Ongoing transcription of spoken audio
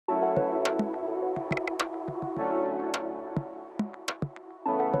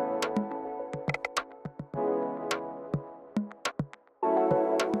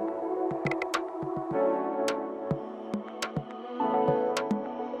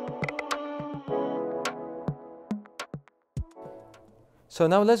So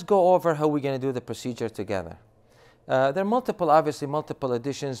now let's go over how we're going to do the procedure together. There are obviously multiple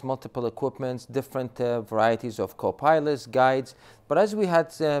additions, multiple equipments, different varieties of co-pilots, guides. But as we had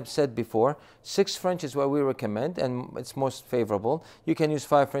said before, 6 French is what we recommend, and it's most favorable. You can use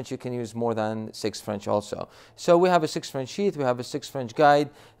 5 French, you can use more than 6 French also. So we have a 6 French sheet, we have a 6 French guide,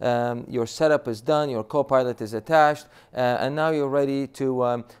 your setup is done, your co-pilot is attached, and now you're ready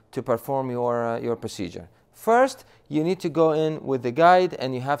to perform your procedure. First, you need to go in with the guide,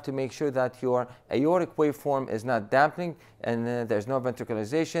 and you have to make sure that your aortic waveform is not dampening and there's no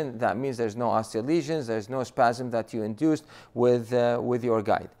ventricularization. That means there's no osteal lesions, there's no spasm that you induced with your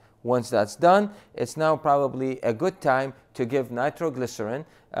guide. Once that's done, it's now probably a good time to give nitroglycerin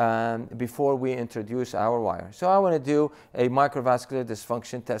before we introduce our wire. So I want to do a microvascular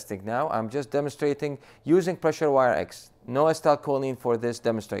dysfunction testing now. I'm just demonstrating using pressure wire X. No acetylcholine for this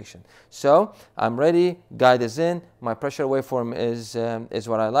demonstration. So I'm ready, guide is in, my pressure waveform is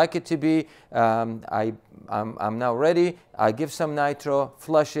what I like it to be. I'm now ready. I give some nitro,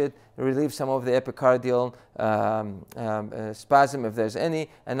 flush it, relieve some of the epicardial spasm if there's any,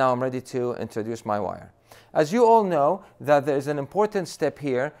 and now I'm ready to introduce my wire. As you all know, that there's an important step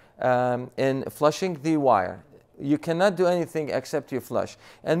here in flushing the wire. You cannot do anything except you flush.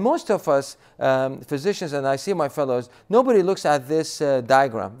 And most of us physicians, and I see my fellows, nobody looks at this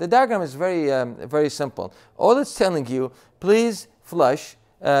diagram. The diagram is very simple. All it's telling you, please flush.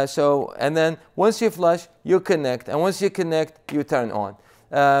 And then once you flush, you connect. And once you connect, you turn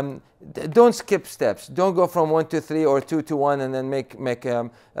on. Don't skip steps. Don't go from 1 to 3 or 2 to 1 and then make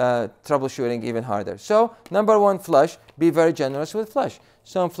troubleshooting even harder. So number 1, flush. Be very generous with flush.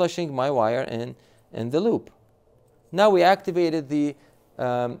 So I'm flushing my wire in the loop. Now we activated the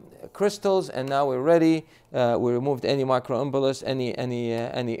crystals, and now we're ready. We removed any microembolus,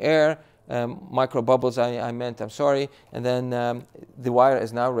 any air, micro bubbles. I meant. I'm sorry. And then the wire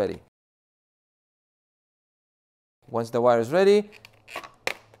is now ready. Once the wire is ready,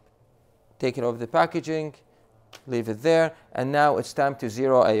 take it off the packaging, leave it there, and now it's time to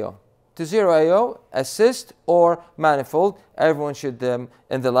zero AO. To zero AO, assist or manifold. Everyone should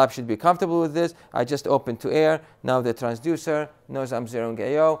in the lab should be comfortable with this. I just opened to air. Now the transducer knows I'm zeroing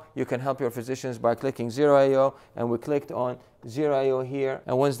AO. You can help your physicians by clicking zero AO, and we clicked on zero AO here.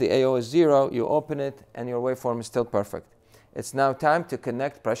 And once the AO is 0, you open it, and your waveform is still perfect. It's now time to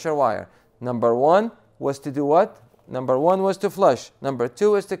connect pressure wire. Number 1 was to do what? Number 1 was to flush. Number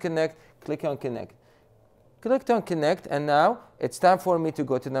 2 is to connect. Click on connect. Clicked on connect, and now it's time for me to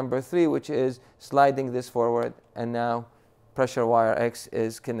go to number 3, which is sliding this forward, and now pressure wire X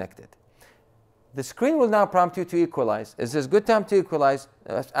is connected. The screen will now prompt you to equalize. Is this a good time to equalize?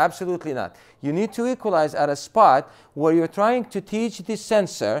 Absolutely not. You need to equalize at a spot where you're trying to teach the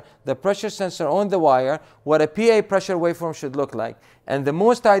sensor, the pressure sensor on the wire, what a PA pressure waveform should look like. And the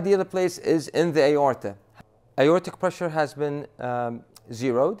most ideal place is in the aorta. Aortic pressure has been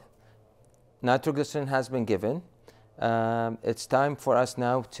zeroed. Nitroglycerin has been given. It's time for us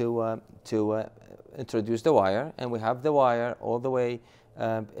now to introduce the wire, and we have the wire all the way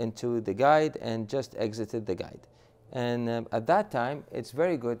into the guide and just exited the guide. And at that time, it's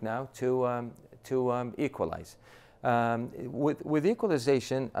very good now to equalize. With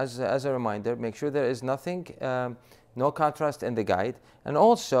equalization, as a reminder, make sure there is nothing, no contrast in the guide. And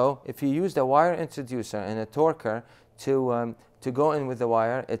also, if you use the wire introducer and a torquer to go in with the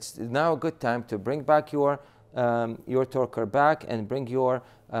wire, it's now a good time to bring back your torquer back and bring your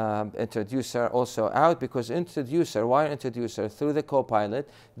introducer also out, because wire introducer through the co-pilot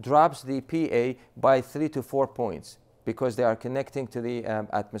drops the PA by 3 to 4 points because they are connecting to the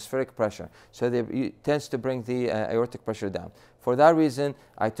atmospheric pressure. So it tends to bring the aortic pressure down. For that reason,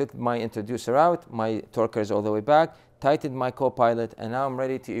 I took my introducer out, my torquer is all the way back, tightened my co-pilot, and now I'm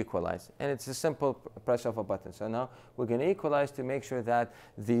ready to equalize. And it's a simple press of a button. So now we're going to equalize to make sure that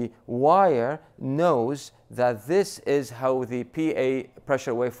the wire knows that this is how the PA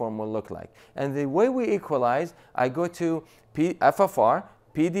pressure waveform will look like. And the way we equalize, I go to FFR,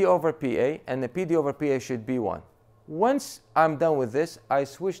 PD over PA, and the PD over PA should be 1. Once I'm done with this, I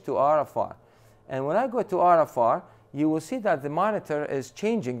switch to RFR. And when I go to RFR, you will see that the monitor is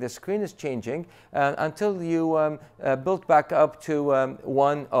changing, the screen is changing until you build back up to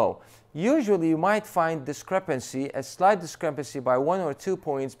 1.0. Usually you might find discrepancy, a slight discrepancy by 1 or 2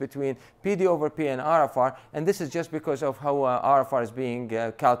 points between PD over P and RFR, and this is just because of how RFR is being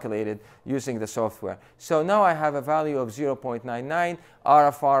calculated using the software. So now I have a value of 0.99,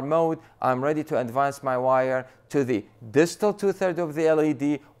 RFR mode. I'm ready to advance my wire to the distal 2/3 of the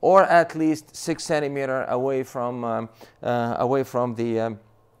LED, or at least 6 centimeters away from the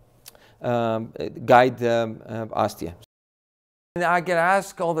guide ostia. And I get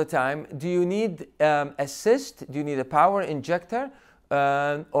asked all the time, do you need assist? Do you need a power injector?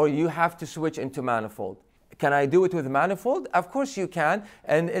 Or you have to switch into manifold? Can I do it with manifold? Of course you can.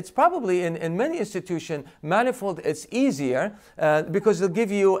 And it's probably in many institutions, manifold it's easier because they'll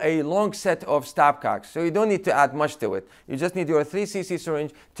give you a long set of stopcocks. So you don't need to add much to it. You just need your 3cc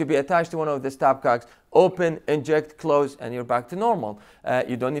syringe to be attached to one of the stopcocks. Open, inject, close, and you're back to normal.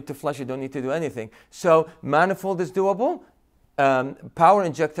 You don't need to flush, you don't need to do anything. So manifold is doable. Power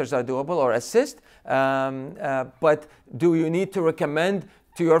injectors are doable, or assist, but do you need to recommend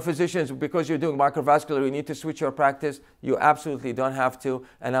to your physicians, because you're doing microvascular, you need to switch your practice? You absolutely don't have to,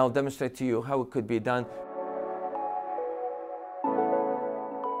 and I'll demonstrate to you how it could be done.